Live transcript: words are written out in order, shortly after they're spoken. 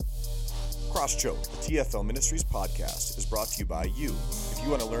Crosschoke, the TFL Ministries podcast, is brought to you by you. If you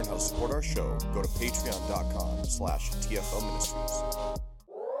want to learn how to support our show, go to patreon.com/TFL Ministries.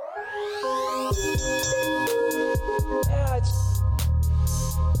 Yeah, it's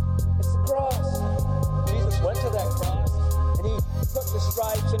the cross. Jesus went to that cross, and he took the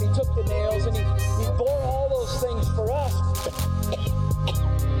stripes, and he took the nails, and he bore all those things for us.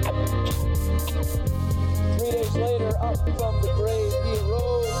 3 days later, up from the grave, he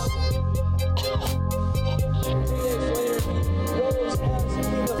arose. 3 days later, he rose as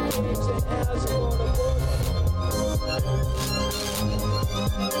King of Kings and as Lord of Lords.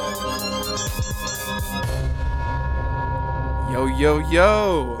 Yo, yo,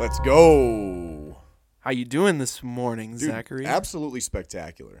 yo. Let's go. How you doing this morning, Dude, Zachary? absolutely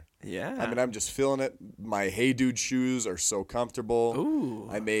spectacular. Yeah. I mean, I'm just feeling it. My Hey Dude shoes are so comfortable. Ooh.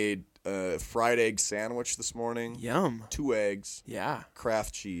 I made a fried egg sandwich this morning. Yum. 2 eggs, Yeah.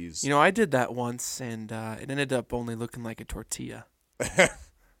 Kraft cheese. You know, I did that once, and it ended up only looking like a tortilla.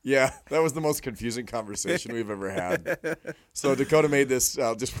 Yeah, that was the most confusing conversation we've ever had. So Dakota made this,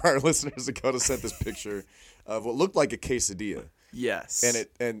 just for our listeners, Dakota sent this picture of what looked like a quesadilla. Yes.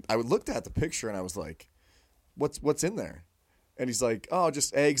 And I looked at the picture and I was like, what's in there? And he's like, oh,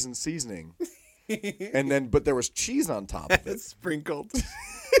 just eggs and seasoning. But there was cheese on top of it. Sprinkled.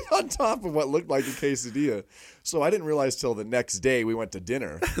 On top of what looked like a quesadilla. So I didn't realize till the next day we went to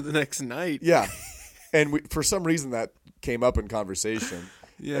dinner. The next night. Yeah. And for some reason that came up in conversation.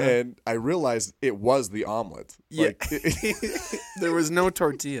 Yeah. And I realized it was the omelet. Yeah. Like, There was no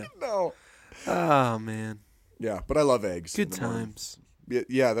tortilla. no. Oh, man. Yeah, but I love eggs. Good in the morning. times.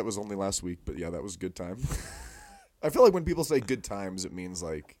 Yeah, that was only last week, but yeah, that was a good time. I feel like when people say good times, it means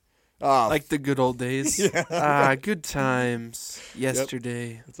like, Like the good old days. Yeah. Good times.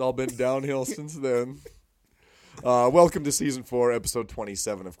 Yesterday. it's all been downhill since then. Welcome to Season 4, Episode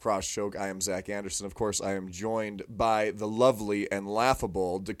 27 of Crosschoke. I am Zach Anderson. Of course, I am joined by the lovely and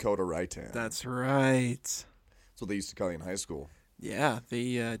laughable Dakota Wrighthand. That's right. That's what they used to call you in high school. Yeah,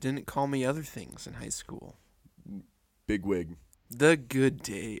 they didn't call me other things in high school. Big wig. The good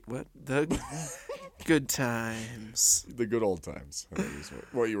day. What? The good times. The good old times. I think is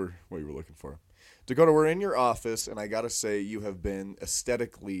what you were looking for. Dakota, we're in your office, and I got to say you have been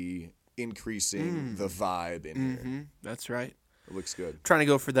aesthetically increasing the vibe in here. That's right. It looks good. Trying to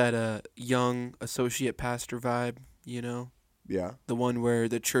go for that young associate pastor vibe, you know? Yeah. The one where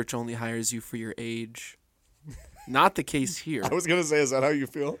the church only hires you for your age. Not the case here. I was going to say, is that how you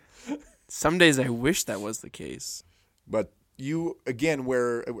feel? Some days I wish that was the case. But you, again,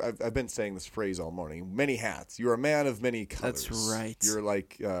 wear, I've been saying this phrase all morning, many hats. You're a man of many colors. That's right. You're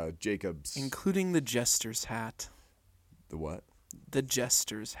like Jacob's. Including the jester's hat. The what? The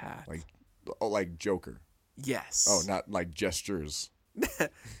jester's hat. Like Joker. Yes. Oh, not like gestures.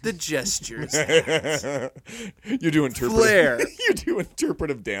 The jester's hat. You do interpretive. Flair. You do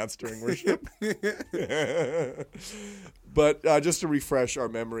interpretive dance during worship. But just to refresh our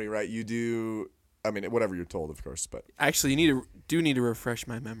memory, right? You do. I mean, whatever you're told, of course. But Actually, you need to refresh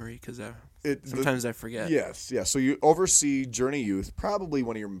my memory because sometimes I forget. Yes, yeah. So you oversee Journey Youth, probably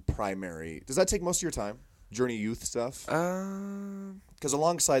one of your primary. Does that take most of your time? Journey Youth stuff? Because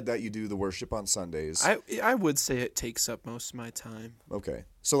alongside that, you do the worship on Sundays. I would say it takes up most of my time. Okay.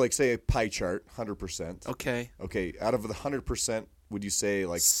 So, like, say a pie chart, 100%. Okay. Okay. Out of the 100%, would you say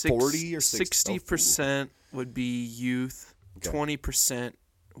like 40 or 60% would be youth, Okay. 20%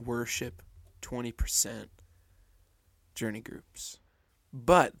 worship, 20% journey groups.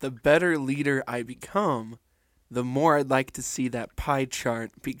 But the better leader I become, the more I'd like to see that pie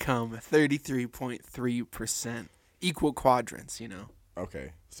chart become 33.3%. Equal quadrants, you know.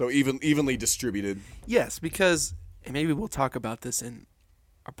 Okay. So evenly distributed. Yes, because, and maybe we'll talk about this in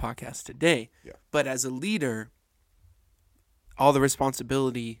our podcast today, Yeah. but as a leader, all the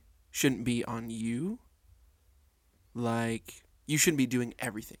responsibility shouldn't be on you. Like, you shouldn't be doing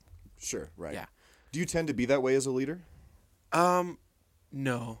everything. Sure. Right. Yeah. Do you tend to be that way as a leader?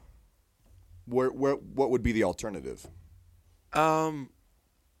 No. What would be the alternative?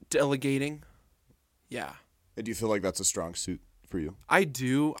 Delegating. Yeah. And do you feel like that's a strong suit for you? I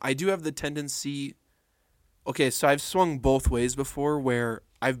do have the tendency. Okay, so I've swung both ways before where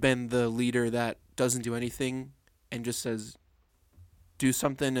I've been the leader that doesn't do anything and just says, do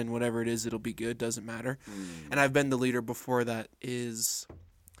something and whatever it is, it'll be good, doesn't matter. And I've been the leader before that is,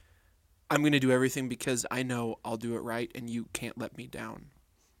 I'm going to do everything because I know I'll do it right and you can't let me down.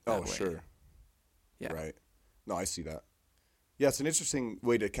 Oh, way. Sure. Yeah. Right. No, I see that. Yeah, it's an interesting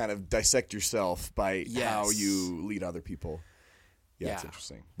way to kind of dissect yourself by how Yes. you lead other people. Yeah, it's Yeah.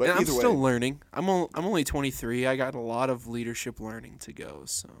 interesting. But And I'm either still way, learning. I'm only 23. I got a lot of leadership learning to go.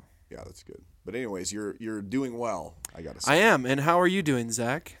 So Yeah, that's good. But anyways, you're doing well, I got to say. I am. And how are you doing,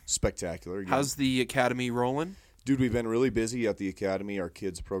 Zach? Spectacular. Again. How's the academy rolling? Dude, we've been really busy at the academy. Our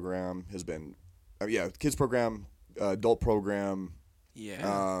kids program has been, kids program, adult program.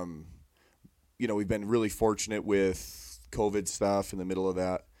 Yeah. We've been really fortunate with COVID stuff in the middle of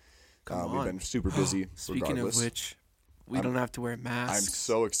that. Come We've on. been super busy. Speaking regardless. of which, we don't have to wear I'm masks.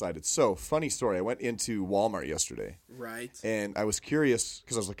 so excited. So, funny story. I went into Walmart yesterday, Right. and I was curious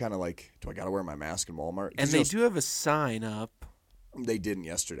because I was kind of like, do I got to wear my mask in Walmart? 'Cause, And they do have a sign up. They didn't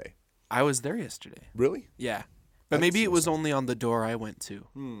yesterday. I was there yesterday. Really? Yeah. But That maybe it seems was only on the door I went to.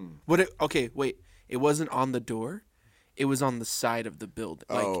 Okay, wait. It wasn't on the door. It was on the side of the building.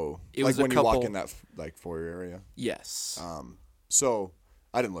 Like, it was when a you walk couple- in that foyer area. Yes. So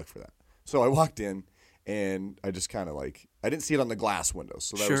I didn't look for that. So I walked in, and I just kind of I didn't see it on the glass windows.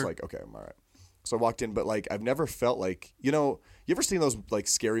 So that was Sure. like, okay, I'm all right. So I walked in, but I've never felt like, you ever seen those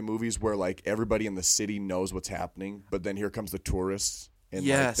scary movies where everybody in the city knows what's happening, but then here comes the tourists and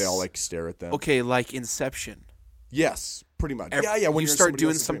Yes. they all stare at them. Okay, like Inception. Yes, pretty much. Ev- Yeah. When you you're in start somebody doing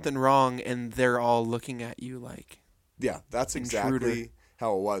else's dream. something wrong, and they're all looking at you like. Yeah, that's Intruder. exactly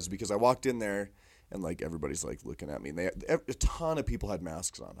how it was because I walked in there and everybody's looking at me. And a ton of people had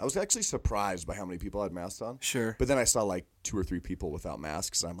masks on. I was actually surprised by how many people had masks on. Sure. But then I saw 2 or 3 people without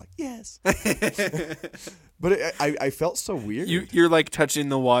masks. And I'm like, yes. But I felt so weird. You're touching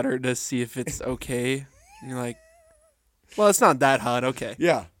the water to see if it's okay. And you're like, well, it's not that hot. Okay.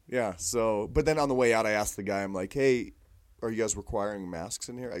 Yeah. So, but then on the way out, I asked the guy, I'm like, hey, are you guys requiring masks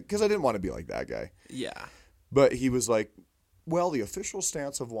in here? Because I didn't want to be like that guy. Yeah. But he was like, well, the official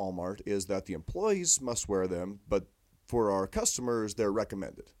stance of Walmart is that the employees must wear them, but for our customers, they're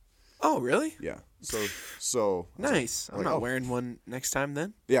recommended. Oh, really? Yeah. So I was Nice. like, I'm not oh. wearing one next time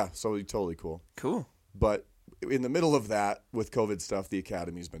then. Yeah. So totally cool. Cool. But in the middle of that, with COVID stuff, the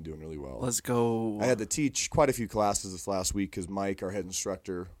academy's been doing really well. Let's go. I had to teach quite a few classes this last week because Mike, our head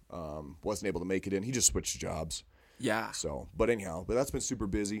instructor, wasn't able to make it in. He just switched jobs. Yeah. So, but that's been super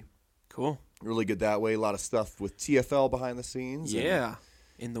busy. Cool. Really good that way. A lot of stuff with TFL behind the scenes. and Yeah.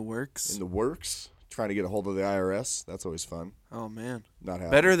 In the works. in the works. Trying to get a hold of the IRS. That's always fun. Oh, man. Not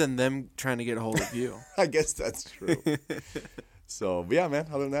happening. Better than them trying to get a hold of you. I guess that's true. So, yeah, man.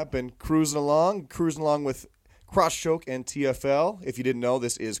 Other than that, been cruising along with Cross Choke and TFL. If you didn't know,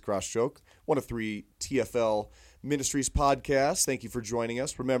 this is Cross Choke, one of 3 TFL Ministries podcasts. Thank you for joining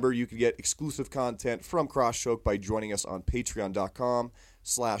us. Remember, you can get exclusive content from Cross Choke by joining us on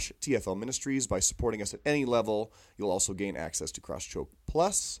patreon.com/TFL Ministries. By supporting us at any level, you'll also gain access to Cross Choke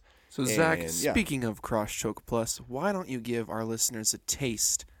Plus. So, Zach, And, yeah. speaking of Cross Choke Plus, why don't you give our listeners a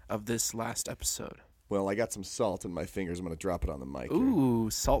taste of this last episode? Well, I got some salt in my fingers. I'm going to drop it on the mic. Here. Ooh,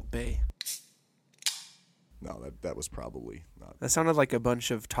 Salt Bay. No, that was probably not. That sounded like a bunch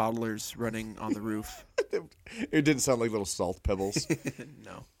of toddlers running on the roof. It didn't sound like little salt pebbles.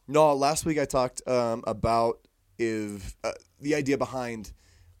 No. No, last week I talked about the idea behind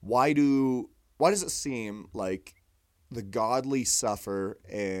why does it seem like the godly suffer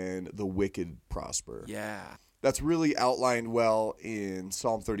and the wicked prosper? Yeah. That's really outlined well in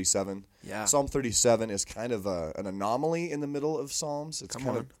Psalm 37. Yeah. Psalm 37 is kind of an anomaly in the middle of Psalms. It's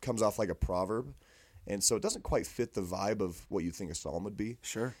comes off like a proverb. And so it doesn't quite fit the vibe of what you think a psalm would be.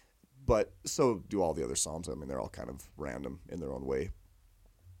 Sure. But so do all the other psalms. I mean, they're all kind of random in their own way.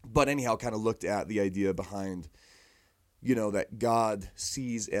 But anyhow, kind of looked at the idea behind, that God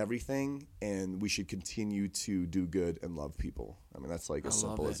sees everything and we should continue to do good and love people. I mean, that's as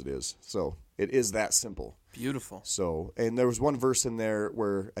simple as it is. So it is that simple. Beautiful. So, and there was one verse in there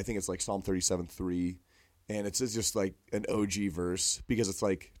where I think it's Psalm 37:3, and it's just an OG verse because it's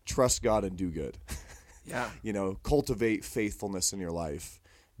trust God and do good. Yeah. Cultivate faithfulness in your life.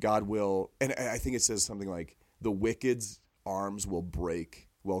 God will, and I think it says something like, the wicked's arms will break,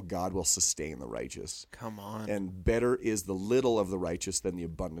 while God will sustain the righteous. Come on. And better is the little of the righteous than the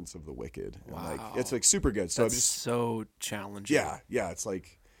abundance of the wicked. Wow. And it's super good. So That's so challenging. yeah, it's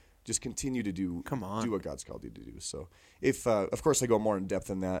just continue to do what God's called you to do. So if, of course, I go more in depth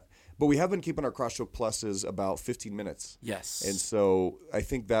than that, but we have been keeping our Cross Choke Pluses about 15 minutes. Yes. And so I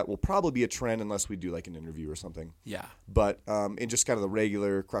think that will probably be a trend unless we do an interview or something. Yeah. But in just kind of the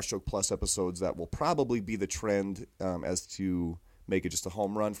regular Cross Choke Plus episodes, that will probably be the trend as to make it just a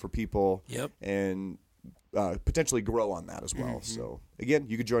home run for people. Yep. And potentially grow on that as well. Mm-hmm. So again,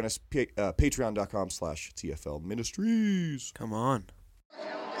 you could join us patreon.com/TFL Ministries. Come on.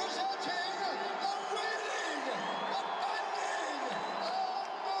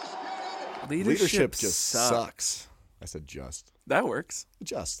 Leadership just sucks. I said just. That works.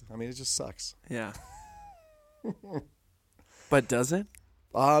 Just. I mean, it just sucks. Yeah. But does it?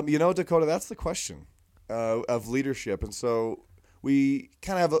 Dakota, that's the question of leadership. And so we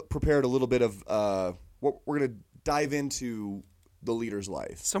kind of have prepared a little bit of what we're going to dive into the leader's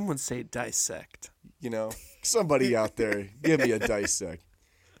life. Someone say dissect. Somebody out there, give me a dissect.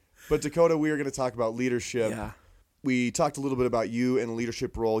 But Dakota, we are going to talk about leadership. Yeah. We talked a little bit about you and a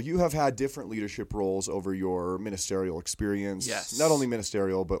leadership role. You have had different leadership roles over your ministerial experience. Yes. Not only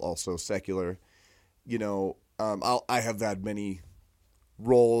ministerial, but also secular. I have had many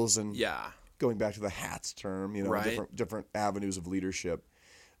roles and going back to the hats term, Right. different avenues of leadership.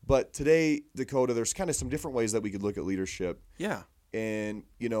 But today, Dakota, there's kind of some different ways that we could look at leadership. Yeah. And,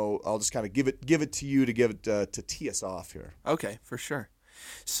 I'll just kind of give it to you to tee us off here. Okay, for sure.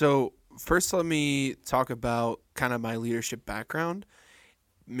 So first, let me talk about kind of my leadership background.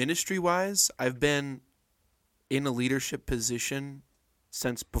 Ministry-wise, I've been in a leadership position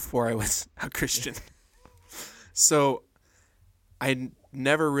since before I was a Christian. So I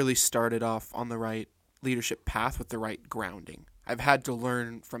never really started off on the right leadership path with the right grounding. I've had to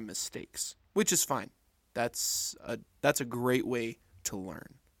learn from mistakes, which is fine. That's a great way to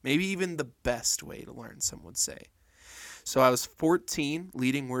learn. Maybe even the best way to learn, some would say. So I was 14,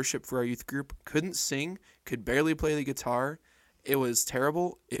 leading worship for our youth group, couldn't sing, could barely play the guitar. It was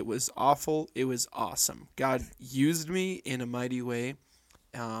terrible. It was awful. It was awesome. God used me in a mighty way.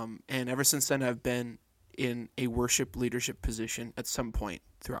 And ever since then, I've been in a worship leadership position at some point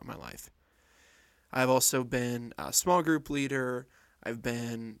throughout my life. I've also been a small group leader. I've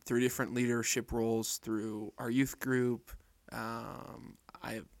been through different leadership roles through our youth group.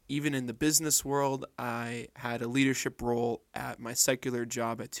 Even in the business world, I had a leadership role at my secular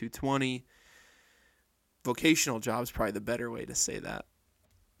job at 220. Vocational job is probably the better way to say that.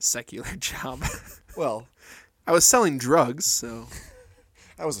 Secular job. Well, I was selling drugs, so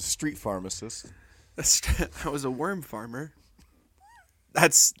I was a street pharmacist. I was a worm farmer.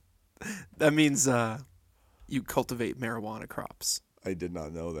 That means you cultivate marijuana crops. I did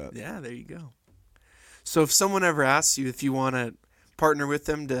not know that. Yeah, there you go. So if someone ever asks you if you want to partner with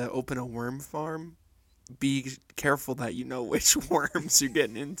them to open a worm farm, be careful that you know which worms you're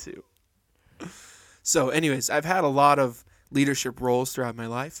getting into. So anyways, I've had a lot of leadership roles throughout my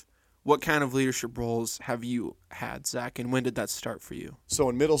life. What kind of leadership roles have you had, Zach, and when did that start for you? So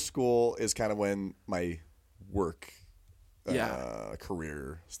in middle school is kind of when my work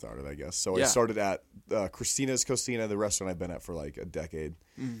career started, I guess. So I started at Christina's Cocina, the restaurant I've been at for like a decade.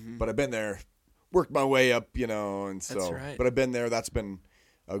 Mm-hmm. But I've been there, worked my way up, and so. That's right. But I've been there. That's been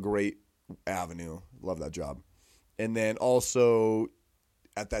a great avenue. Love that job. And then also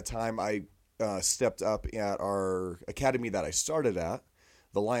at that time, I stepped up at our academy that I started at,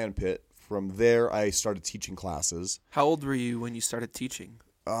 the Lion Pit. From there, I started teaching classes. How old were you when you started teaching?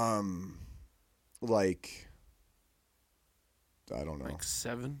 Like, I don't know. Like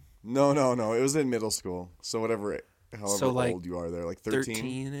 7? No. It was in middle school. So however old you are there. Like 13?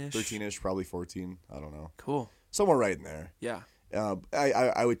 13-ish? 13-ish, probably 14. I don't know. Cool. Somewhere right in there. Yeah.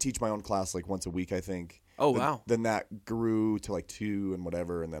 I would teach my own class like once a week, I think. Oh, wow. Then that grew to like 2 and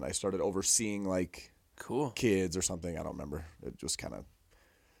whatever. And then I started overseeing like cool kids or something. I don't remember. It just kind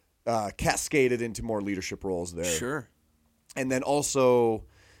of cascaded into more leadership roles there. Sure. And then also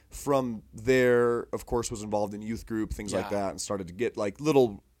from there, of course, was involved in youth group, things like that, and started to get like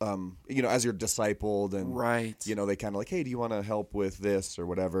little, as you're discipled and, right. They kind of like, hey, do you want to help with this or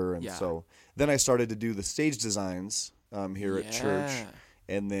whatever? And so then I started to do the stage designs here at church,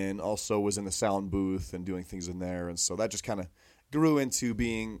 and then also was in the sound booth and doing things in there. And so that just kind of grew into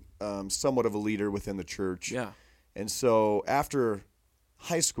being somewhat of a leader within the church. Yeah. And so after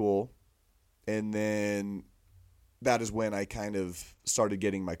high school, and then that is when I kind of started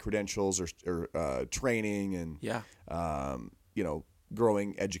getting my credentials or training and,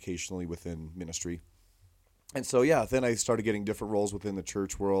 growing educationally within ministry. And so, then I started getting different roles within the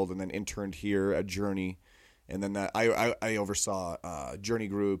church world, and then interned here at Journey. And then that I oversaw Journey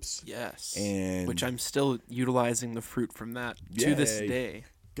groups. Yes. And which I'm still utilizing the fruit from that to this day.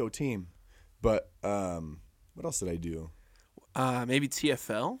 Go team. But what else did I do? Maybe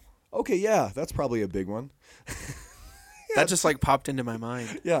TFL? Okay, yeah, that's probably a big one. That just like popped into my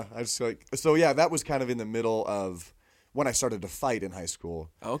mind. Yeah, I just that was kind of in the middle of when I started to fight in high school.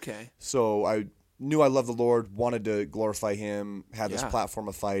 Okay. So I knew I loved the Lord, wanted to glorify Him, had this platform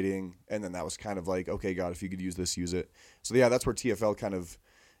of fighting, and then that was kind of like, okay, God, if you could use this, use it. So that's where TFL kind of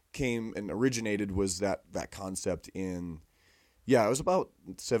came and originated, was that concept in, I was about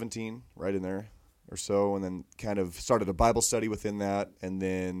 17, right in there or so, and then kind of started a Bible study within that, and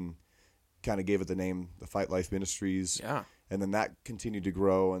then kind of gave it the name, the Fight Life Ministries. Yeah. And then that continued to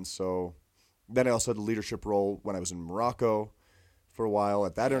grow. And so then I also had a leadership role when I was in Morocco for a while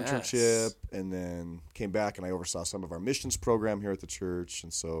at that Yes. internship, and then came back and I oversaw some of our missions program here at the church.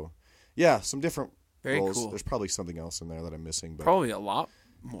 And so, yeah, some different Very roles. cool. There's probably something else in there that I'm missing, but Probably a lot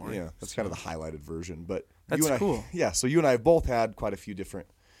more. yeah, that's kind of the highlighted version. But That's you and cool. Yeah, so you and I have both had quite a few different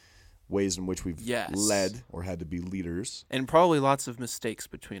ways in which we've Yes. led or had to be leaders. And probably lots of mistakes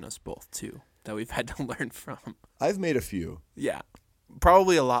between us both, too, that we've had to learn from. I've made a few. Yeah.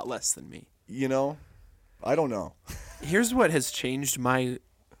 Probably a lot less than me. You know, I don't know. Here's what has changed my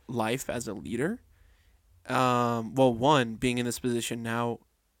life as a leader. Well, one, being in this position now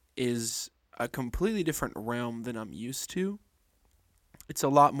is a completely different realm than I'm used to. It's a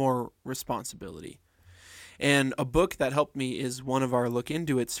lot more responsibility. And a book that helped me is one of our Look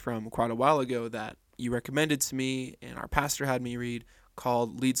Into It's from quite a while ago that you recommended to me and our pastor had me read,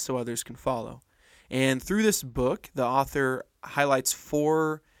 called Lead So Others Can Follow. And through this book, the author highlights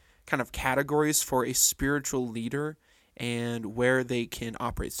 4 kind of categories for a spiritual leader and where they can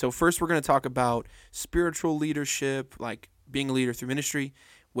operate. So first we're going to talk about spiritual leadership, like being a leader through ministry,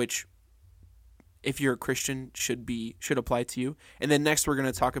 which if you're a Christian should apply to you. And then next we're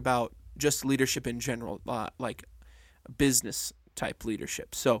going to talk about just leadership in general, like business type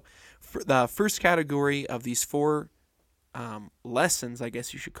leadership. So for the first category of these 4 lessons, I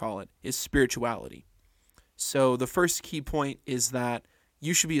guess you should call it, is spirituality. So the first key point is that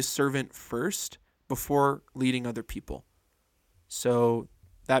you should be a servant first before leading other people. So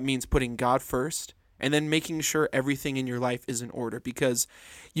that means putting God first and then making sure everything in your life is in order, because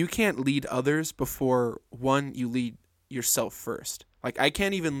you can't lead others before, one, you lead yourself first. Like, I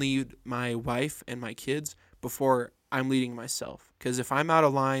can't even lead my wife and my kids before I'm leading myself. Because if I'm out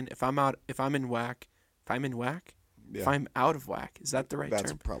of line, if I'm out of whack, is that the right That's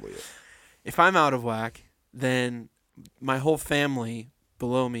term? probably it. If I'm out of whack, then my whole family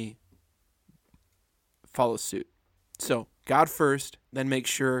below me follows suit. So God first, then make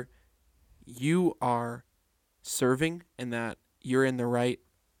sure you are serving and that you're in the right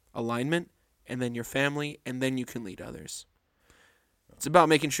alignment, and then your family, and then you can lead others. It's about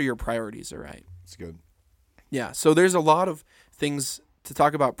making sure your priorities are right. It's good. Yeah, so there's a lot of things to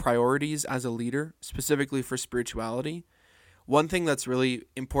talk about priorities as a leader, specifically for spirituality. One thing that's really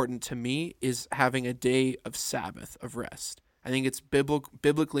important to me is having a day of Sabbath, of rest. I think it's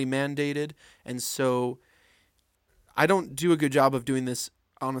biblically mandated, and so I don't do a good job of doing this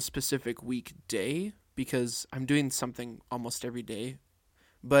on a specific weekday because I'm doing something almost every day.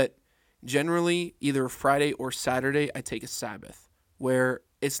 But generally, either Friday or Saturday, I take a Sabbath, where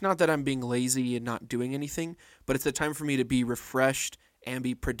it's not that I'm being lazy and not doing anything, but it's a time for me to be refreshed and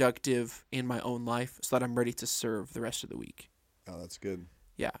be productive in my own life so that I'm ready to serve the rest of the week. Oh, that's good.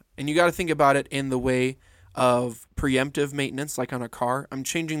 Yeah, and you got to think about it in the way of preemptive maintenance, like on a car. I'm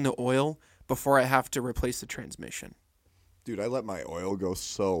changing the oil before I have to replace the transmission. Dude, I let my oil go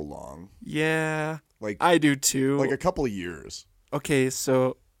so long. Yeah, Like I do too. like a couple of years. Okay,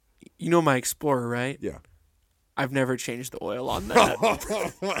 so you know my Explorer, right? Yeah. I've never changed the oil on that.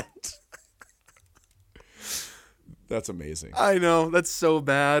 What? That's amazing. I know, that's so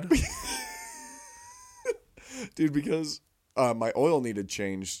bad. Dude, because my oil needed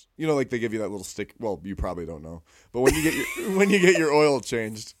changed. You know, like they give you that little stick. Well, you probably don't know, but when you get your oil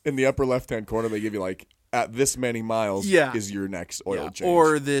changed, in the upper left hand corner, they give you like at this many miles is your next oil change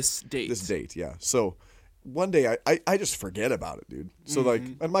or this date. This date, yeah. So one day I just forget about it, dude. So like,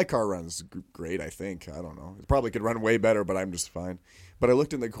 and my car runs great. I think I don't know. It probably could run way better, but I'm just fine. But I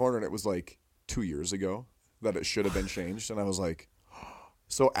looked in the corner and it was like 2 years ago that it should have been changed, and I was like,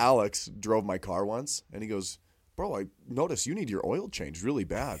 so Alex drove my car once, and he goes, bro, I noticed you need your oil changed really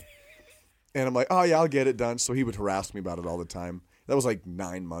bad. And I'm like, oh, yeah, I'll get it done. So he would harass me about it all the time. That was like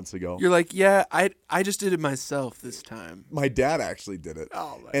 9 months ago. You're like, yeah, I just did it myself this time. My dad actually did it.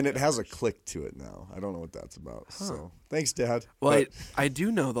 Oh, my and it has a click to it now. I don't know what that's about. So thanks, Dad. Well, But I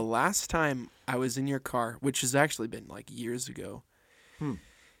do know the last time I was in your car, which has actually been like years ago,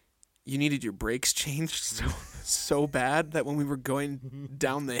 you needed your brakes changed so bad that when we were going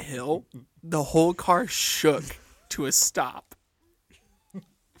down the hill, the whole car shook to a stop.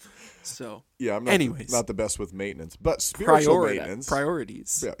 So, yeah, I'm not the best with maintenance. But spiritual maintenance.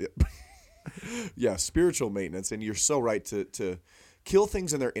 Priorities. Yeah, yeah, spiritual maintenance. And you're so right to kill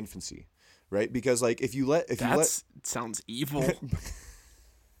things in their infancy, right? Because like if you let sounds evil.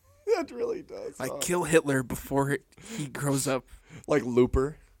 That really does. Like kill Hitler before he grows up. Like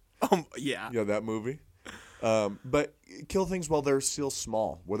Looper. Yeah. Yeah, that movie. But kill things while they're still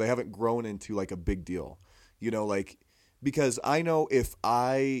small, where they haven't grown into like a big deal. You know, like, because I know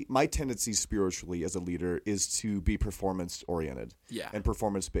my tendency spiritually as a leader is to be performance oriented, Yeah. and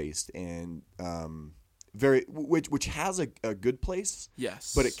performance based, and which has a good place,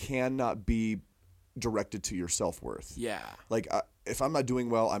 Yes. but it cannot be directed to your self-worth. Yeah. Like if I'm not doing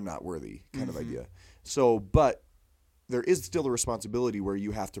well, I'm not worthy kind of Mm-hmm. idea. So, but there is still a responsibility where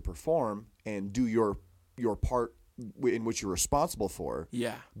you have to perform and do your part in which you're responsible for.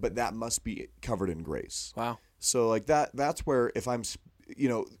 Yeah. But that must be covered in grace. Wow. So like that's where if I'm,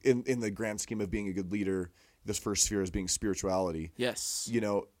 in the grand scheme of being a good leader, this first sphere is being spirituality. Yes.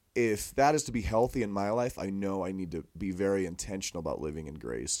 If that is to be healthy in my life, I know I need to be very intentional about living in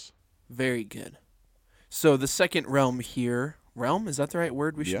grace. Very good. So the second realm here, is that the right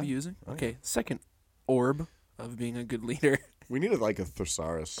word we should Yeah. be using? Oh, Okay. Second orb of being a good leader. We needed like a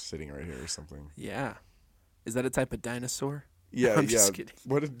thesaurus sitting right here or something. Yeah. Is that a type of dinosaur? Yeah, I'm yeah. just kidding.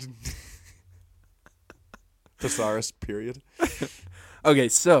 What did thesaurus period? Okay,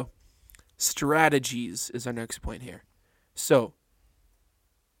 so strategies is our next point here. So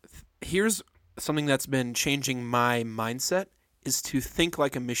here's something that's been changing my mindset is to think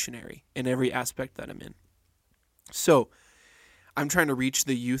like a missionary in every aspect that I'm in. So I'm trying to reach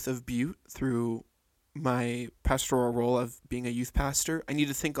the youth of Butte through my pastoral role of being a youth pastor. I need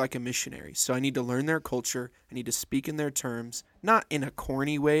to think like a missionary. So I need to learn their culture. I need to speak in their terms, not in a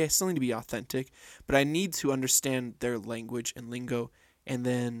corny way. I still need to be authentic, but I need to understand their language and lingo and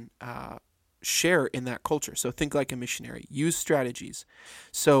then share in that culture. So think like a missionary. Use strategies.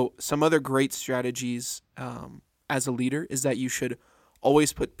 So some other great strategies as a leader is that you should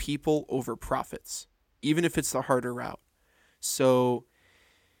always put people over profits, even if it's the harder route. So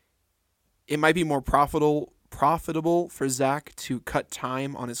it might be more profitable for Zach to cut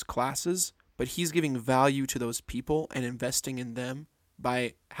time on his classes, but he's giving value to those people and investing in them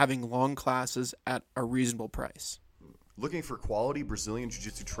by having long classes at a reasonable price. Looking for quality Brazilian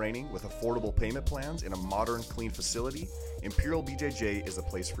Jiu-Jitsu training with affordable payment plans in a modern, clean facility? Imperial BJJ is the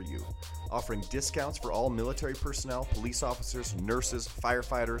place for you. Offering discounts for all military personnel, police officers, nurses,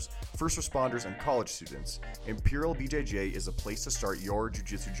 firefighters, first responders, and college students, Imperial BJJ is a place to start your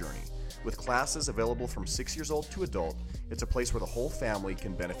Jiu-Jitsu journey. With classes available from 6 years old to adult, it's a place where the whole family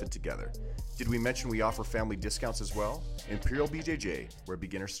can benefit together. Did we mention we offer family discounts as well? Imperial BJJ, where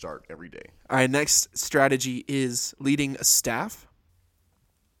beginners start every day. All right, next strategy is leading a staff.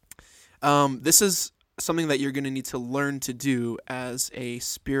 This is something that you're going to need to learn to do as a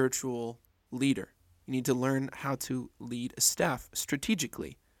spiritual leader. You need to learn how to lead a staff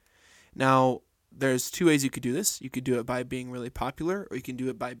strategically. Now, there's two ways you could do this. You could do it by being really popular, or you can do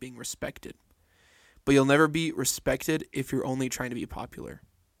it by being respected. But you'll never be respected if you're only trying to be popular.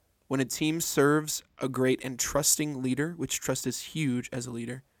 When a team serves a great and trusting leader, which trust is huge as a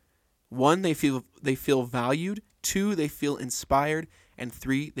leader, 1, they feel valued, 2, they feel inspired, and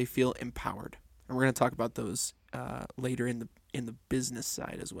 3, they feel empowered. And we're going to talk about those later in the business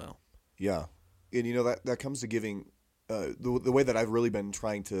side as well. Yeah, and that comes to giving. The way that I've really been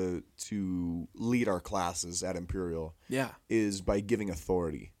trying to lead our classes at Imperial, is by giving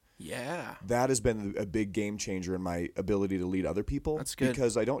authority. Yeah. That has been a big game changer in my ability to lead other people. That's good.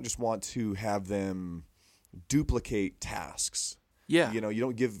 Because I don't just want to have them duplicate tasks. Yeah. You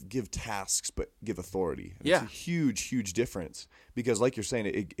don't give tasks, but give authority. And Yeah. It's a huge, huge difference because like you're saying,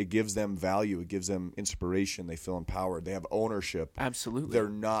 it gives them value. It gives them inspiration. They feel empowered. They have ownership. Absolutely. They're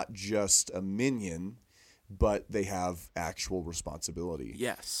not just a minion, but they have actual responsibility.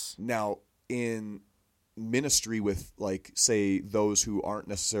 Yes. Now, in ministry with, like, say, those who aren't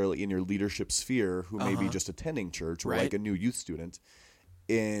necessarily in your leadership sphere, who may be just attending church or Right. like a new youth student,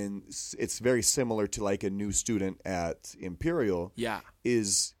 and it's very similar to like a new student at Imperial, Yeah.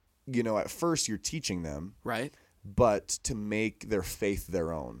 is, at first you're teaching them, Right. but to make their faith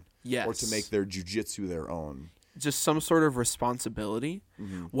their own. Yes. Or to make their jiu-jitsu their own. Just some sort of responsibility.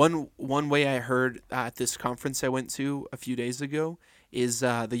 Mm-hmm. One way I heard at this conference I went to a few days ago is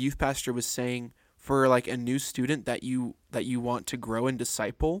the youth pastor was saying for like a new student that you want to grow and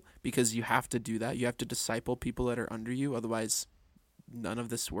disciple, because you have to do that. You have to disciple people that are under you, otherwise none of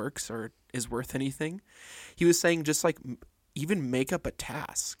this works or is worth anything. He was saying just like even make up a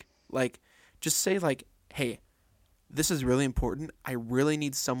task. Like just say like, hey, this is really important. I really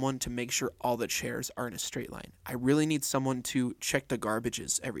need someone to make sure all the chairs are in a straight line. I really need someone to check the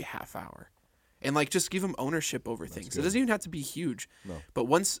garbages every half hour. And like just give them ownership over things. good. It doesn't even have to be huge. No. But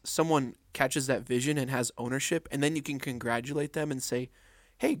once someone catches that vision and has ownership, and then you can congratulate them and say,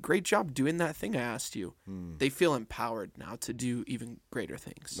 hey, great job doing that thing I asked you. They feel empowered now to do even greater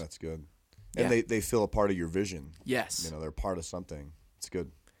things. That's good. And Yeah. they feel a part of your vision. Yes. They're part of something. It's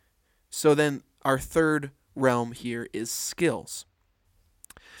good. So then our third realm here is skills.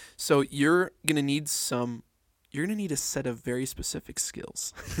 So you're going to need a set of very specific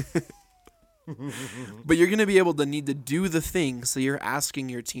skills. But you're going to be able to need to do the things that you're asking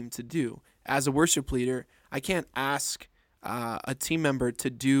your team to do. As a worship leader, I can't ask a team member to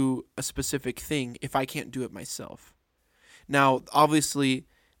do a specific thing if I can't do it myself. Now, obviously,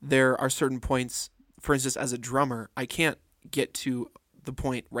 there are certain points, for instance, as a drummer, I can't get to the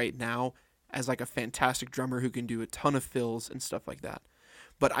point right now as like a fantastic drummer who can do a ton of fills and stuff like that.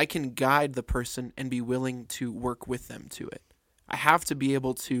 But I can guide the person and be willing to work with them to it. I have to be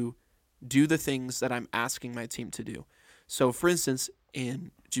able to do the things that I'm asking my team to do. So, for instance,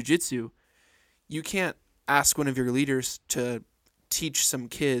 in jiu-jitsu, you can't ask one of your leaders to teach some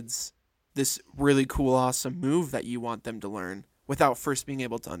kids this really cool, awesome move that you want them to learn without first being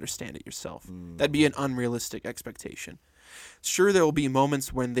able to understand it yourself. That'd be an unrealistic expectation. Sure, there will be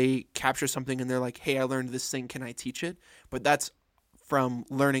moments when they capture something and they're like, hey, I learned this thing, can I teach it? But that's from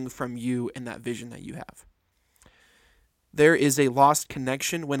learning from you and that vision that you have. There is a lost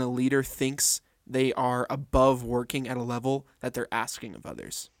connection when a leader thinks they are above working at a level that they're asking of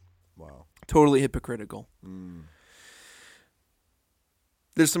others. Wow. Totally hypocritical.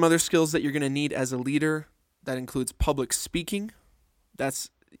 There's some other skills that you're going to need as a leader. That includes public speaking. That's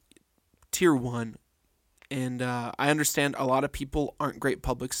tier 1. And I understand a lot of people aren't great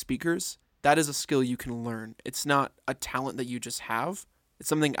public speakers. That is a skill you can learn. It's not a talent that you just have. It's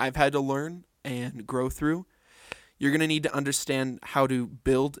something I've had to learn and grow through. You're going to need to understand how to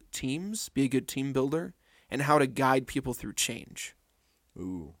build teams, be a good team builder, and how to guide people through change.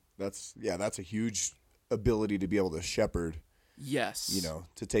 Ooh, that's a huge ability to be able to shepherd. Yes.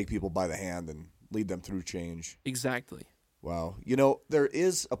 To take people by the hand and lead them through change. Exactly. Wow. There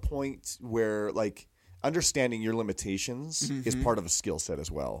is a point where, like, understanding your limitations is part of a skill set as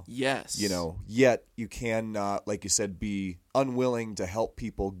well. Yes. Yet you cannot, like you said, be unwilling to help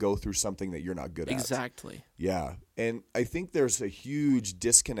people go through something that you're not good at. Exactly. Yeah. And I think there's a huge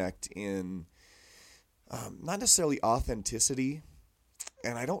disconnect in not necessarily authenticity.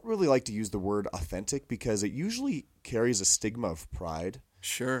 And I don't really like to use the word authentic because it usually carries a stigma of pride.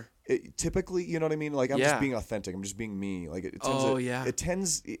 Sure. Typically, you know what I mean? Like, I'm just being authentic. I'm just being me. Like, it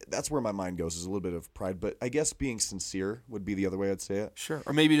tends, that's where my mind goes, is a little bit of pride. But I guess being sincere would be the other way I'd say it. Sure.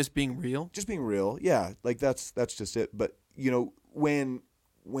 Or maybe just being real. Just being real. Yeah. Like, that's just it. But,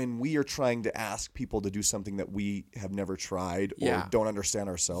 when we are trying to ask people to do something that we have never tried or don't understand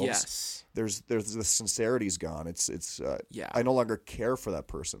ourselves, yes, there's the sincerity's gone. I no longer care for that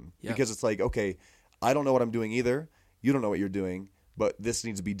person because it's like, okay, I don't know what I'm doing either. You don't know what you're doing. But this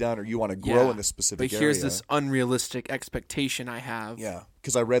needs to be done, or you want to grow in this specific area. But here's this unrealistic expectation I have. Yeah,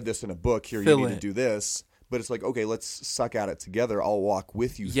 because I read this in a book. Here, you need to do this. But it's like, okay, let's suck at it together. I'll walk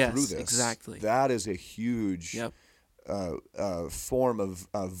with you through this. Exactly. That is a huge form of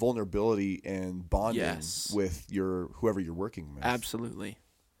vulnerability and bonding with whoever you're working with. Absolutely.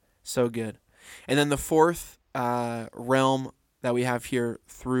 So good. And then the fourth realm that we have here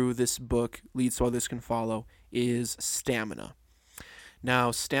through this book, Lead So Others Can Follow, is stamina.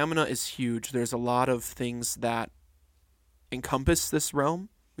 Now, stamina is huge. There's a lot of things that encompass this realm.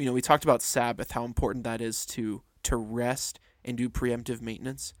 We talked about Sabbath, how important that is to rest and do preemptive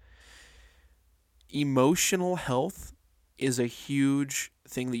maintenance. Emotional health is a huge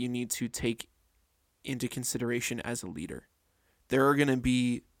thing that you need to take into consideration as a leader. There are going to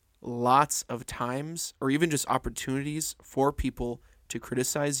be lots of times or even just opportunities for people to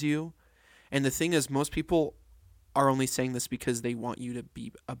criticize you. And the thing is, most people are only saying this because they want you to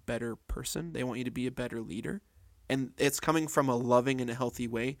be a better person. They want you to be a better leader. And it's coming from a loving and a healthy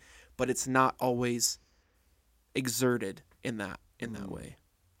way, but it's not always exerted in that way.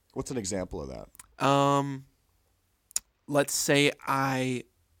 What's an example of that? Let's say I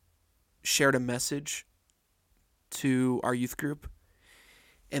shared a message to our youth group,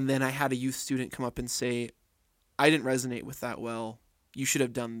 and then I had a youth student come up and say, I didn't resonate with that well. You should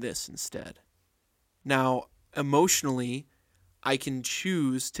have done this instead. Now, emotionally, I can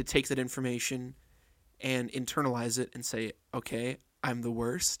choose to take that information and internalize it and say, okay, I'm the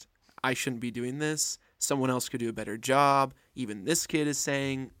worst. I shouldn't be doing this. Someone else could do a better job. Even this kid is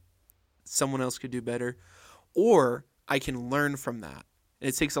saying someone else could do better. Or I can learn from that. And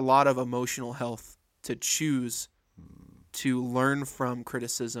it takes a lot of emotional health to choose to learn from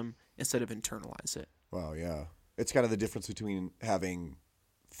criticism instead of internalize it. Wow, yeah. It's kind of the difference between having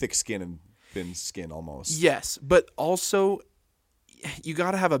thick skin and thin skin almost. Yes, but also you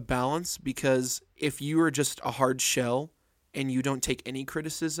got to have a balance, because if you are just a hard shell and you don't take any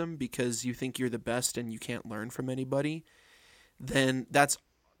criticism because you think you're the best and you can't learn from anybody, then that's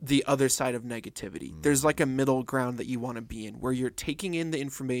the other side of negativity. There's like a middle ground that you want to be in, where you're taking in the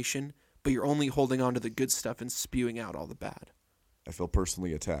information, but you're only holding on to the good stuff and spewing out all the bad. I feel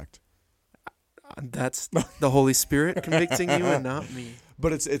personally attacked. That's the Holy Spirit convicting you and not me.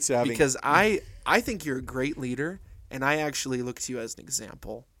 But it's having Because I think you're a great leader, and I actually look to you as an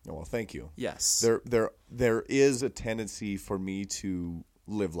example. Oh, well, thank you. Yes. There is a tendency for me to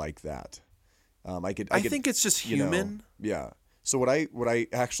live like that. I think it's just human. Yeah. So what I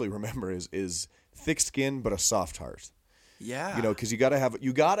actually remember is thick skin but a soft heart. Yeah. Because you gotta have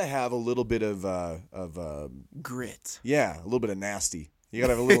a little bit of grit. Yeah, a little bit of nasty. You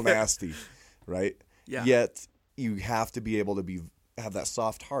gotta have a little nasty, right? Yeah. Yet you have to be able to have that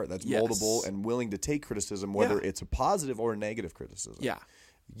soft heart that's moldable and willing to take criticism, whether it's a positive or a negative criticism. Yeah.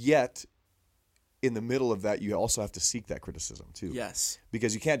 Yet, in the middle of that, you also have to seek that criticism too. Yes.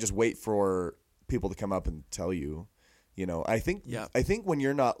 Because you can't just wait for people to come up and tell you. I think when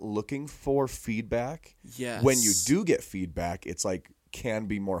you're not looking for feedback, when you do get feedback, it's like can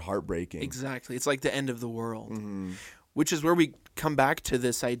be more heartbreaking. Exactly. It's like the end of the world. Mm-hmm. Which is where we come back to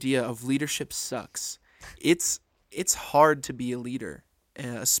this idea of leadership sucks. It's hard to be a leader,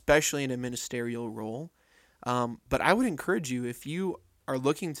 especially in a ministerial role. But I would encourage you, if you are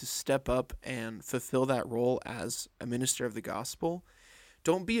looking to step up and fulfill that role as a minister of the gospel,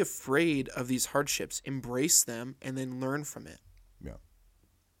 don't be afraid of these hardships. Embrace them and then learn from it. Yeah.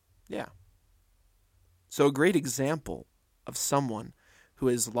 Yeah. So a great example of someone who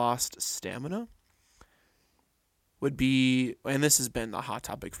has lost stamina would be, and this has been a hot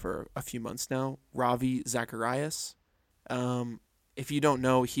topic for a few months now, Ravi Zacharias. If you don't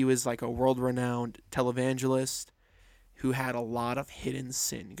know, he was like a world-renowned televangelist who had a lot of hidden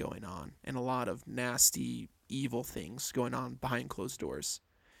sin going on and a lot of nasty, evil things going on behind closed doors.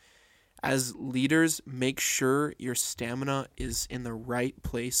 As leaders, make sure your stamina is in the right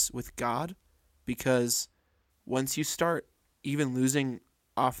place with God, because once you start even losing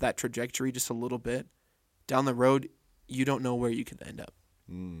off that trajectory just a little bit, down the road, you don't know where you could end up.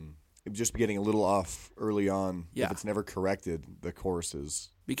 Just getting a little off early on, Yeah. if it's never corrected, the course is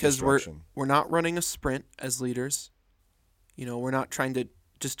Because destruction. we're not running a sprint as leaders. We're not trying to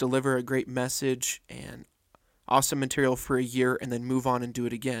just deliver a great message and awesome material for a year and then move on and do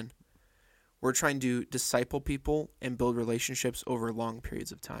it again. We're trying to disciple people and build relationships over long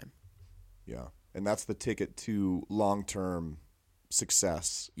periods of time. Yeah. And that's the ticket to long-term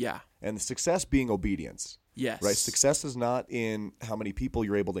success. Yeah. And the success being obedience. Yes. Right? Success is not in how many people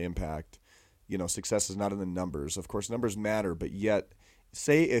you're able to impact. Success is not in the numbers. Of course, numbers matter, but yet,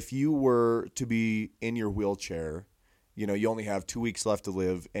 say if you were to be in your wheelchair, you only have 2 weeks left to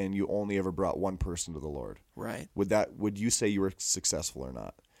live and you only ever brought one person to the Lord. Right. Would you say you were successful or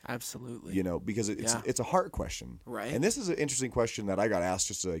not? Absolutely. Because it's a heart question. Right. And this is an interesting question that I got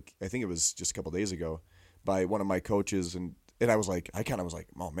asked I think it was just a couple days ago by one of my coaches, and I was like,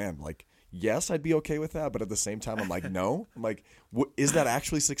 oh man, like, yes, I'd be okay with that, but at the same time, I'm like, no. I'm like, is that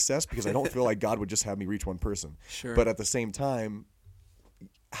actually success? Because I don't feel like God would just have me reach one person. Sure. But at the same time,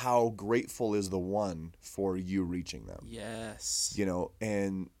 how grateful is the one for you reaching them? Yes.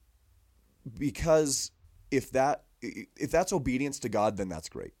 And because if that's obedience to God, then that's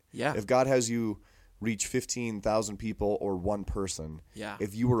great. Yeah. If God has you reach 15,000 people or one person,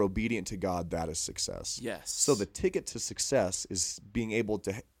 if you were obedient to God, that is success. Yes. So the ticket to success is being able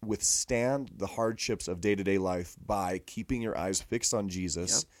to withstand the hardships of day-to-day life by keeping your eyes fixed on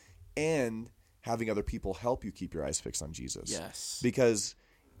Jesus and having other people help you keep your eyes fixed on Jesus. Yes. Because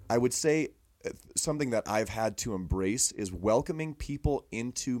I would say something that I've had to embrace is welcoming people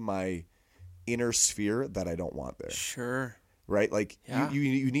into my inner sphere that I don't want there. Sure. Right? Like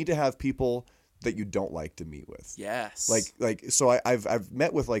you need to have people that you don't like to meet with. Yes. So I've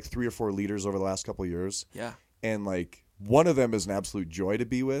met with like 3 or 4 leaders over the last couple of years. Yeah. And like one of them is an absolute joy to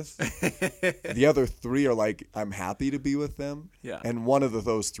be with. The other 3 are like I'm happy to be with them. Yeah. And one of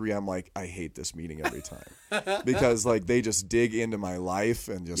those 3 I'm like I hate this meeting every time. Because like they just dig into my life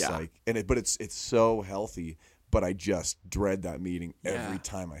and just but it's so healthy, but I just dread that meeting every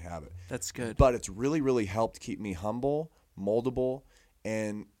time I have it. That's good. But it's really, really helped keep me humble, moldable,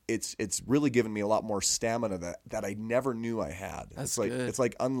 and it's really given me a lot more stamina that I never knew I had. That's good. good. It's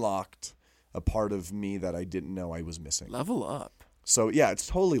like unlocked a part of me that I didn't know I was missing. Level up. So yeah, it's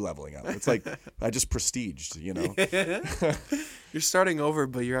totally leveling up. It's like I just prestiged, You're starting over,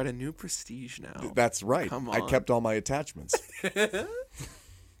 but you're at a new prestige now. That's right. Come on. I kept all my attachments. That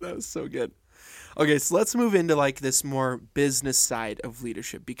was so good. Okay, so let's move into like this more business side of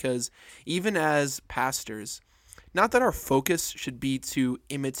leadership, because even as pastors, not that our focus should be to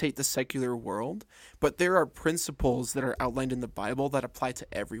imitate the secular world, but there are principles that are outlined in the Bible that apply to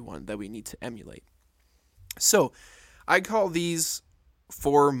everyone that we need to emulate. So I call these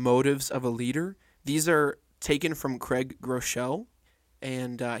 4 motives of a leader. These are taken from Craig Groeschel,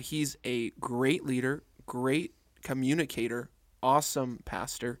 and he's a great leader, great communicator, awesome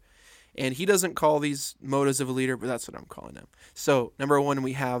pastor. And he doesn't call these motives of a leader, but that's what I'm calling them. So, number one,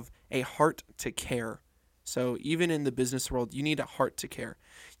 we have a heart to care. So, even in the business world, you need a heart to care.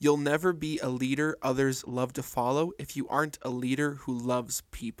 You'll never be a leader others love to follow if you aren't a leader who loves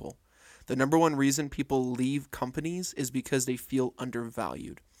people. The number one reason people leave companies is because they feel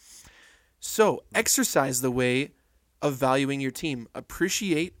undervalued. So, exercise the way of valuing your team.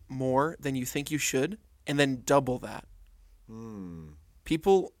 Appreciate more than you think you should, and then double that.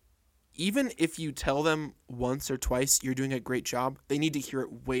 People, even if you tell them once or twice you're doing a great job, they need to hear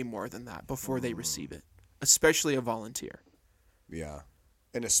it way more than that before they receive it, especially a volunteer. Yeah.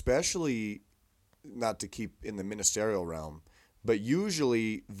 And especially, not to keep in the ministerial realm, but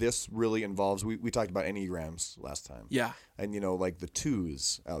usually this really involves, we talked about Enneagrams last time. Yeah. And, like the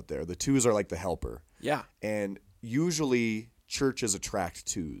twos out there. The twos are like the helper. Yeah. And usually churches attract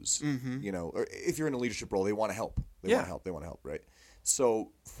twos. Or if you're in a leadership role, they want to help. They want to help, right?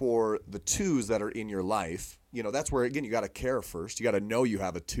 So for the twos that are in your life, that's where, again, you got to care first. You got to know you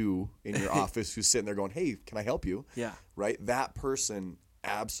have a two in your office who's sitting there going, hey, can I help you? Yeah. Right? That person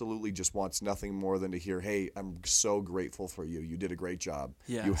absolutely just wants nothing more than to hear, hey, I'm so grateful for you. You did a great job.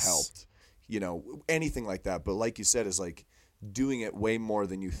 Yes. You helped. Anything like that. But like you said, is like doing it way more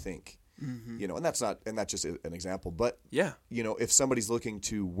than you think. And that's just an example. But, if somebody's looking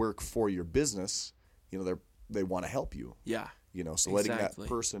to work for your business, they want to help you. Yeah. So letting that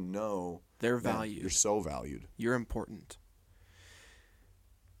person know they're valued. You're so valued. You're important.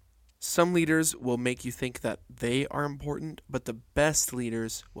 Some leaders will make you think that they are important, but the best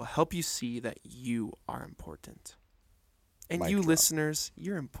leaders will help you see that you are important. And you listeners,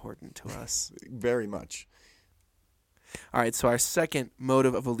 you're important to us. Very much. All right, so our second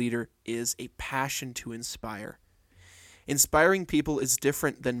motive of a leader is a passion to inspire. Inspiring people is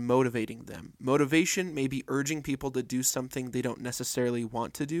different than motivating them. Motivation may be urging people to do something they don't necessarily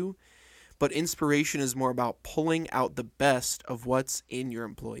want to do, but inspiration is more about pulling out the best of what's in your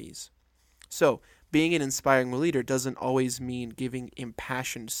employees. So, being an inspiring leader doesn't always mean giving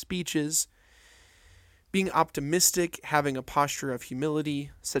impassioned speeches. Being optimistic, having a posture of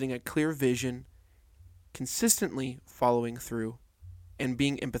humility, setting a clear vision, consistently following through, and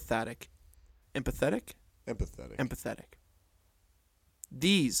being empathetic. Empathetic? Empathetic.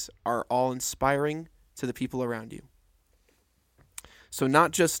 These are all inspiring to the people around you. So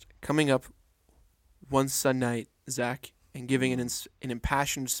not just coming up one Sunday night, Zach, and giving an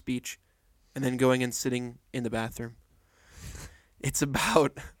impassioned speech and then going and sitting in the bathroom. It's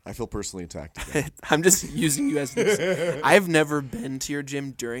about... I feel personally attacked again. I'm just using you as this. I've never been to your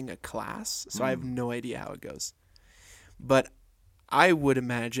gym during a class, so I have no idea how it goes. But I would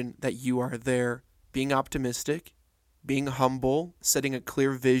imagine that you are there being optimistic, being humble, setting a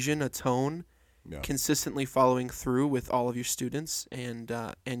clear vision, a tone, consistently following through with all of your students and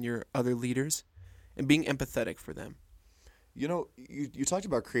your other leaders, and being empathetic for them. You talked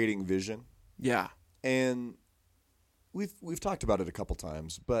about creating vision. Yeah. And we've talked about it a couple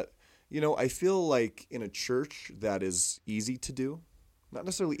times, but I feel like in a church that is easy to do, not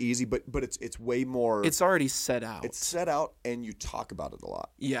necessarily easy, but it's way more. It's already set out. It's set out, and you talk about it a lot.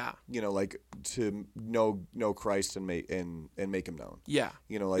 Yeah. Like to know Christ and make him known. Yeah.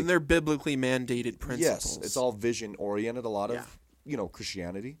 Like and they're biblically mandated principles. Yes, it's all vision oriented. A lot of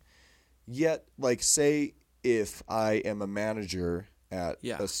Christianity. Yet, like, say if I am a manager at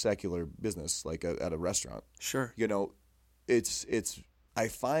a secular business, like at a restaurant. Sure. It's I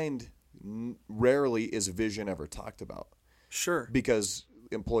find rarely is vision ever talked about. Sure. Because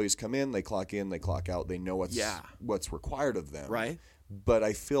employees come in, they clock out, they know what's required of them. Right. But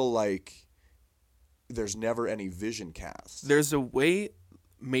I feel like there's never any vision cast. There's a way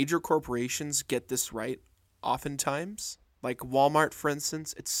major corporations get this right oftentimes. Like Walmart, for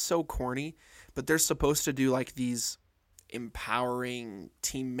instance, it's so corny, but they're supposed to do like these empowering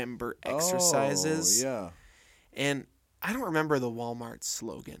team member exercises. Oh, yeah. And I don't remember the Walmart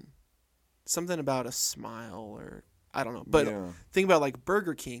slogan. Something about a smile or I don't know. But think about like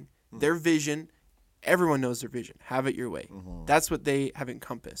Burger King, their vision, everyone knows their vision. Have it your way. Mm-hmm. That's what they have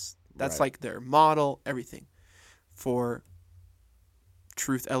encompassed. That's like their model, everything. For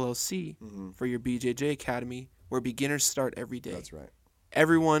Truth LLC, for your BJJ Academy, where beginners start every day. That's right.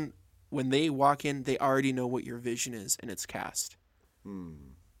 Everyone, when they walk in, they already know what your vision is, and it's cast.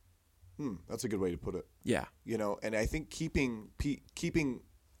 That's a good way to put it. Yeah. And I think keeping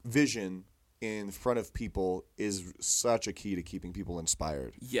vision in front of people is such a key to keeping people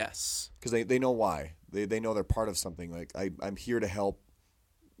inspired. Yes. Because they know why. They know they're part of something. Like, I'm here to help,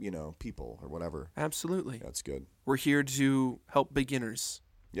 people or whatever. Absolutely. That's good. We're here to help beginners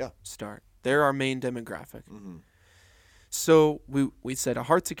Yeah. start. They're our main demographic. Mm-hmm. So we said a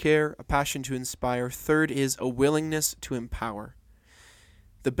heart to care, a passion to inspire. Third is a willingness to empower.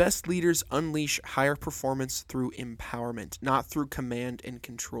 The best leaders unleash higher performance through empowerment, not through command and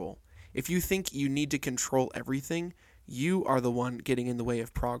control. If you think you need to control everything, you are the one getting in the way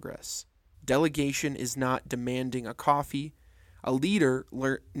of progress. Delegation is not demanding a coffee. A leader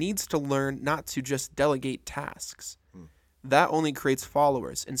needs to learn not to just delegate tasks. That only creates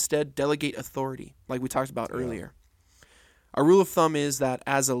followers. Instead, delegate authority, like we talked about earlier. A rule of thumb is that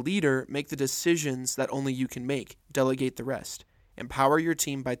as a leader, make the decisions that only you can make. Delegate the rest. Empower your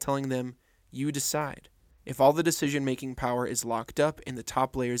team by telling them, you decide. If all the decision-making power is locked up in the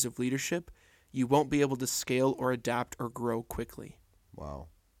top layers of leadership, you won't be able to scale or adapt or grow quickly. Wow.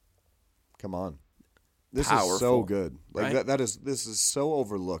 Come on. This Powerful, is so good. Like right? this is so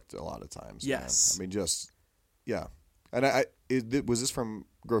overlooked a lot of times. Yes. Man. I mean, yeah. And was this from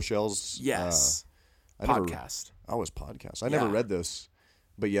Grochel's? Yes. Podcast. It was podcast. I never read this,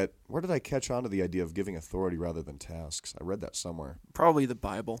 but yet where did I catch on to the idea of giving authority rather than tasks? I read that somewhere. Probably the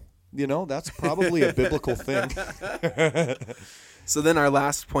Bible. That's probably a biblical thing. So then our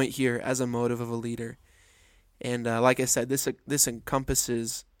last point here as a motive of a leader. And like I said, this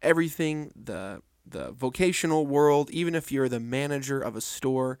encompasses everything, the vocational world. Even if you're the manager of a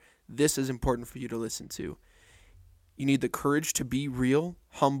store, this is important for you to listen to. You need the courage to be real,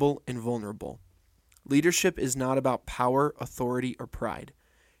 humble, and vulnerable. Leadership is not about power, authority, or pride.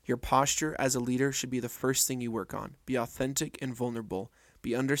 Your posture as a leader should be the first thing you work on. Be authentic and vulnerable.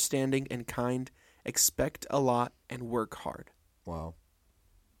 Be understanding and kind. Expect a lot and work hard. Wow.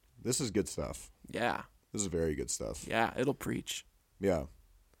 This is good stuff. Yeah. This is very good stuff. Yeah, it'll preach. Yeah.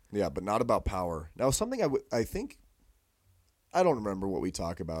 Yeah, but not about power. Now, something I think, I don't remember what we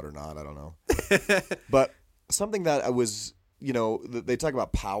talk about or not. I don't know. But something that I was, they talk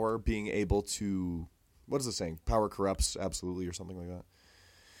about power being able to, what is it saying? Power corrupts absolutely or something like that.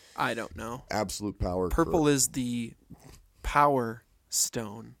 I don't know. Absolute power. Purple is the power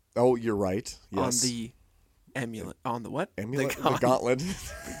stone. Oh, you're right. Yes. On the amulet. On the what? Amulet? The gauntlet.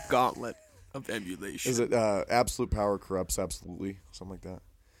 The gauntlet of emulation. Is it absolute power corrupts absolutely? Something like that.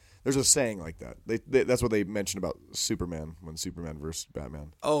 There's a saying like that. That's what they mentioned about Superman when Superman versus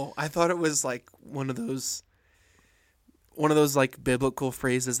Batman. Oh, I thought it was like one of those like biblical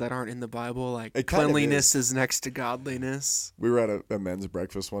phrases that aren't in the Bible, like cleanliness is next to godliness. We were at a men's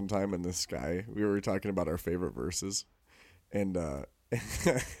breakfast one time, and this guy, we were talking about our favorite verses, and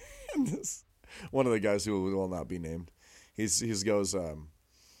this one of the guys who will not be named, he goes,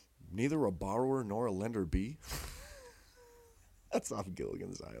 neither a borrower nor a lender be. That's off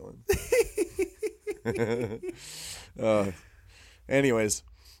Gilligan's Island. Anyways,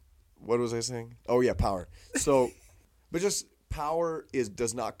 what was I saying? Oh yeah, power. So, but just power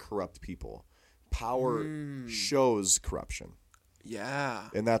does not corrupt people. Power shows corruption. Yeah.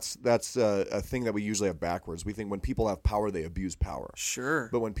 And that's a thing that we usually have backwards. We think when people have power, they abuse power. Sure.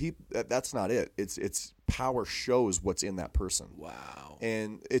 But when that's not it. It's power shows what's in that person. Wow.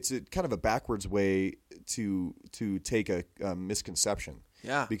 And it's kind of a backwards way to take a misconception.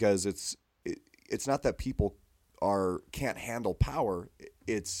 Yeah. Because it's not that people can't handle power.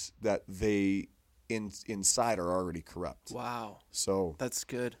 It's that they inside are already corrupt. Wow. So that's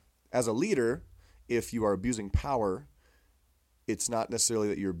good. As a leader, if you are abusing power, it's not necessarily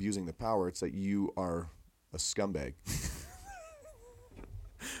that you're abusing the power. It's that you are a scumbag.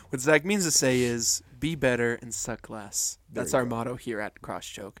 What Zach means to say is be better and suck less. That's our motto here at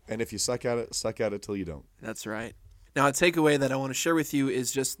Crosschoke. And if you suck at it till you don't. That's right. Now, a takeaway that I want to share with you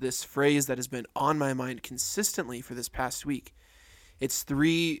is just this phrase that has been on my mind consistently for this past week. It's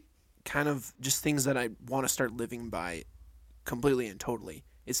 3 kind of just things that I want to start living by completely and totally.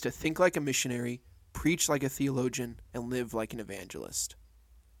 It's to think like a missionary, preach like a theologian, and live like an evangelist.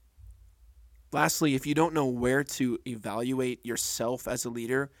 Lastly, if you don't know where to evaluate yourself as a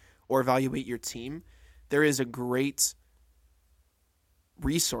leader or evaluate your team, there is a great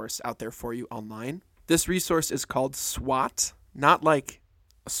resource out there for you online. This resource is called SWOT, not like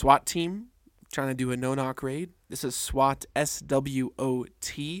a SWAT team trying to do a no-knock raid. This is SWOT,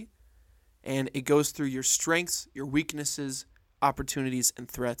 SWOT, and it goes through your strengths, your weaknesses, opportunities, and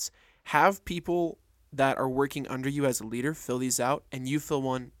threats. Have people that are working under you as a leader fill these out, and you fill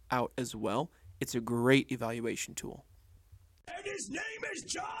one out as well. It's a great evaluation tool. And his name is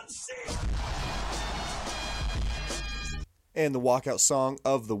John C. And the walkout song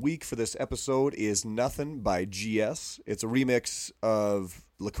of the week for this episode is Nothing by GS. It's a remix of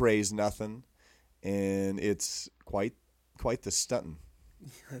Lecrae's Nothing, and it's quite the stuntin'.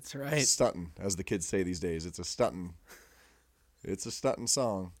 That's right. Stuntin', as the kids say these days. It's a stuntin'. It's a stuntin'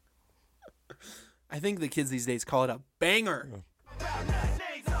 song. I think the kids these days call it a banger.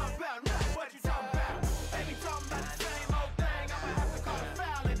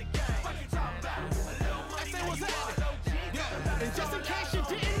 Just in case you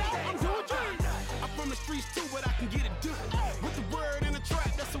didn't know, I'm doing dreams. I'm from the streets too, but I can get it done. With the word in the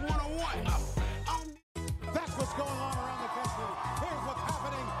track, that's a 101. That's what's going on around the country. Here's what's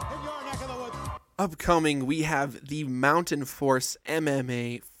happening in your neck of the woods. Upcoming, we have the Mountain Force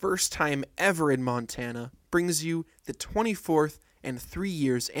MMA, first time ever in Montana, brings you the 24th and 3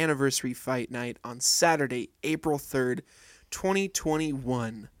 years anniversary fight night on Saturday, April 3rd,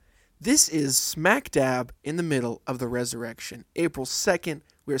 2021. This is smack dab in the middle of the resurrection. April 2nd,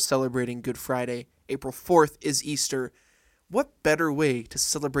 we are celebrating Good Friday. April 4th is Easter. What better way to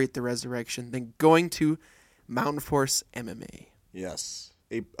celebrate the resurrection than going to Mountain Force MMA? Yes.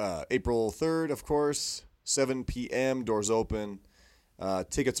 April 3rd, of course, 7 p.m., doors open.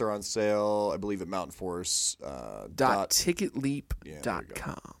 Tickets are on sale, I believe, at Mountain Force.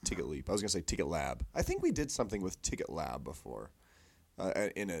 .ticketleap.com. Ticket Leap. I was going to say Ticket Lab. I think we did something with Ticket Lab before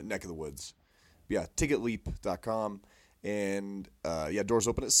in a neck of the woods. But yeah, ticketleap.com. And doors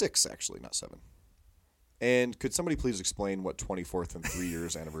open at 6, actually, not 7. And could somebody please explain what 24th and 3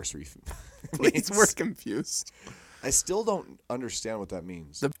 years anniversary Please, means? we're confused. I still don't understand what that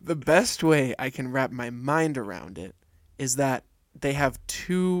means. The best way I can wrap my mind around it is that they have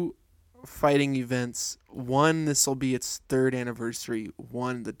 2 fighting events. One, this will be its 3rd anniversary.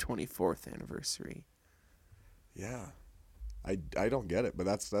 One, the 24th anniversary. Yeah. I don't get it, but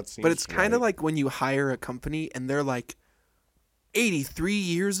that seems But it's kind of right. like when you hire a company and they're like 83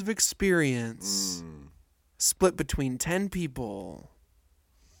 years of experience split between 10 people.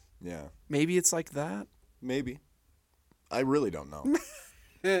 Yeah. Maybe it's like that. Maybe. I really don't know.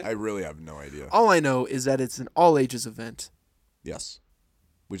 I really have no idea. All I know is that it's an all ages event. Yes.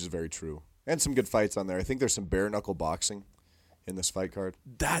 Which is very true. And some good fights on there. I think there's some bare knuckle boxing in this fight card.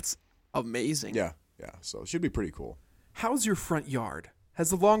 That's amazing. Yeah. So it should be pretty cool. How's your front yard? Has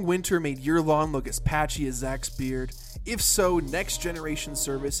the long winter made your lawn look as patchy as Zach's beard? If so, Next Generation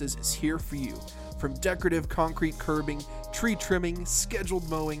Services is here for you. From decorative concrete curbing, tree trimming, scheduled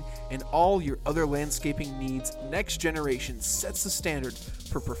mowing, and all your other landscaping needs, Next Generation sets the standard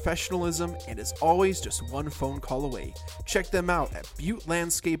for professionalism and is always just one phone call away. Check them out at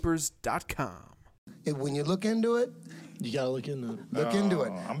buttelandscapers.com. When you look into it, you gotta look into it. Look into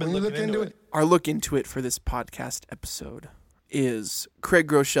it. I've been When you looking look into it, Our look into it for this podcast episode is Craig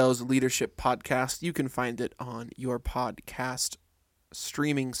Groeschel's Leadership Podcast. You can find it on your podcast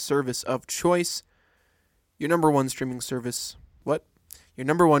streaming service of choice. Your number one streaming service, your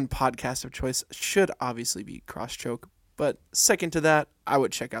number one podcast of choice should obviously be Crosschoke. But second to that, I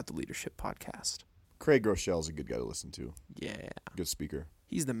would check out the Leadership Podcast. Craig Groeschel is a good guy to listen to. Yeah, Good speaker.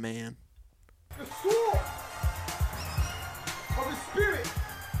 he's the man. The sword of the Spirit,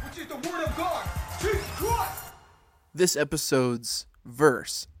 which is the Word of God, Jesus Christ. This episode's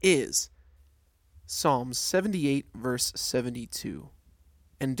verse is Psalm 78, verse 72.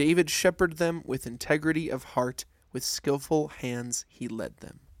 And David shepherded them with integrity of heart, with skillful hands he led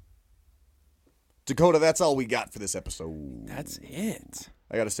them. Dakota, that's all we got for this episode. That's it.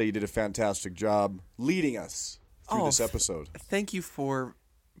 I got to say, you did a fantastic job leading us through this episode. Thank you for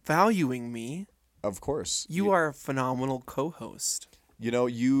valuing me. Of course. You are a phenomenal co-host. You know,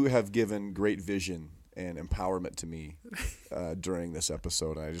 you have given great vision and empowerment to me during this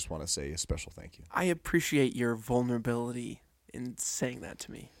episode, and I just want to say a special thank you. I appreciate your vulnerability in saying that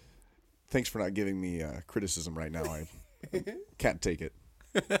to me. Thanks for not giving me criticism right now. I can't take it.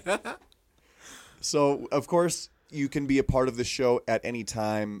 So, of course, you can be a part of the show at any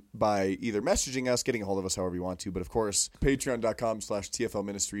time by either messaging us, getting a hold of us however you want to. But, of course, patreon.com/TFL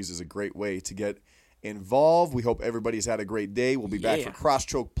Ministries is a great way to get involved. We hope everybody's had a great day. We'll be back for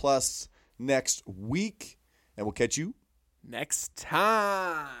Crosschoke Plus next week, and we'll catch you next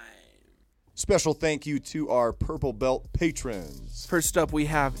time. Special thank you to our Purple Belt patrons. First up, we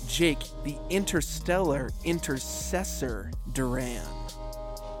have Jake, the Interstellar Intercessor Duran.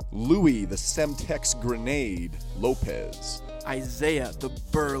 Louis, the Semtex Grenade Lopez. Isaiah, the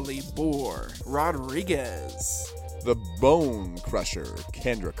Burly Boar Rodriguez. The Bone Crusher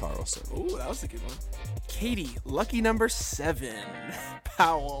Kendra Carlson. Ooh, that was a good one. Katie, lucky number 7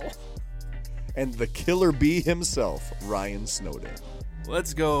 Powell. And the Killer Bee himself, Ryan Snowden.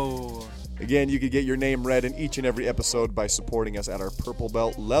 Let's go. Again, you could get your name read in each and every episode by supporting us at our Purple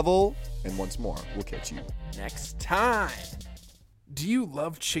Belt level. And once more, we'll catch you next time. Do you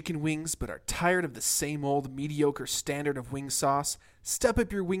love chicken wings but are tired of the same old mediocre standard of wing sauce? Step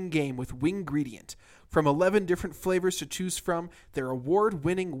up your wing game with Wingredient. From 11 different flavors to choose from, their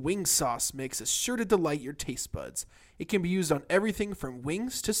award-winning wing sauce mix is sure to delight your taste buds. It can be used on everything from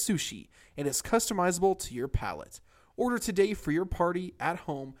wings to sushi and is customizable to your palate. Order today for your party, at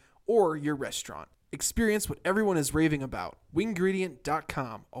home, or your restaurant. Experience what everyone is raving about.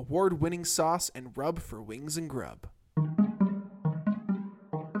 Wingredient.com, award-winning sauce and rub for wings and grub.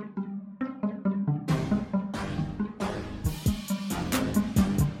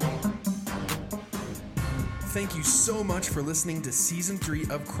 Thank you so much for listening to Season 3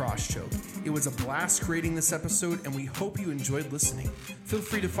 of Crosschoke. It was a blast creating this episode, and we hope you enjoyed listening. Feel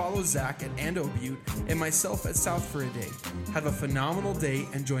free to follow Zach at Ando Butte and myself at South for a Day. Have a phenomenal day,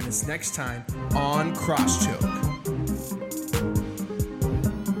 and join us next time on Crosschoke.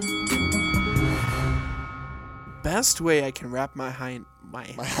 Best way I can wrap my hind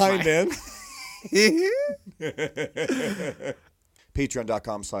man.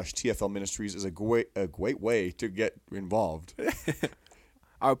 Patreon.com/TFL Ministries is a great way to get involved.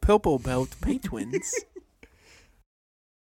 Our Purple Belt patrons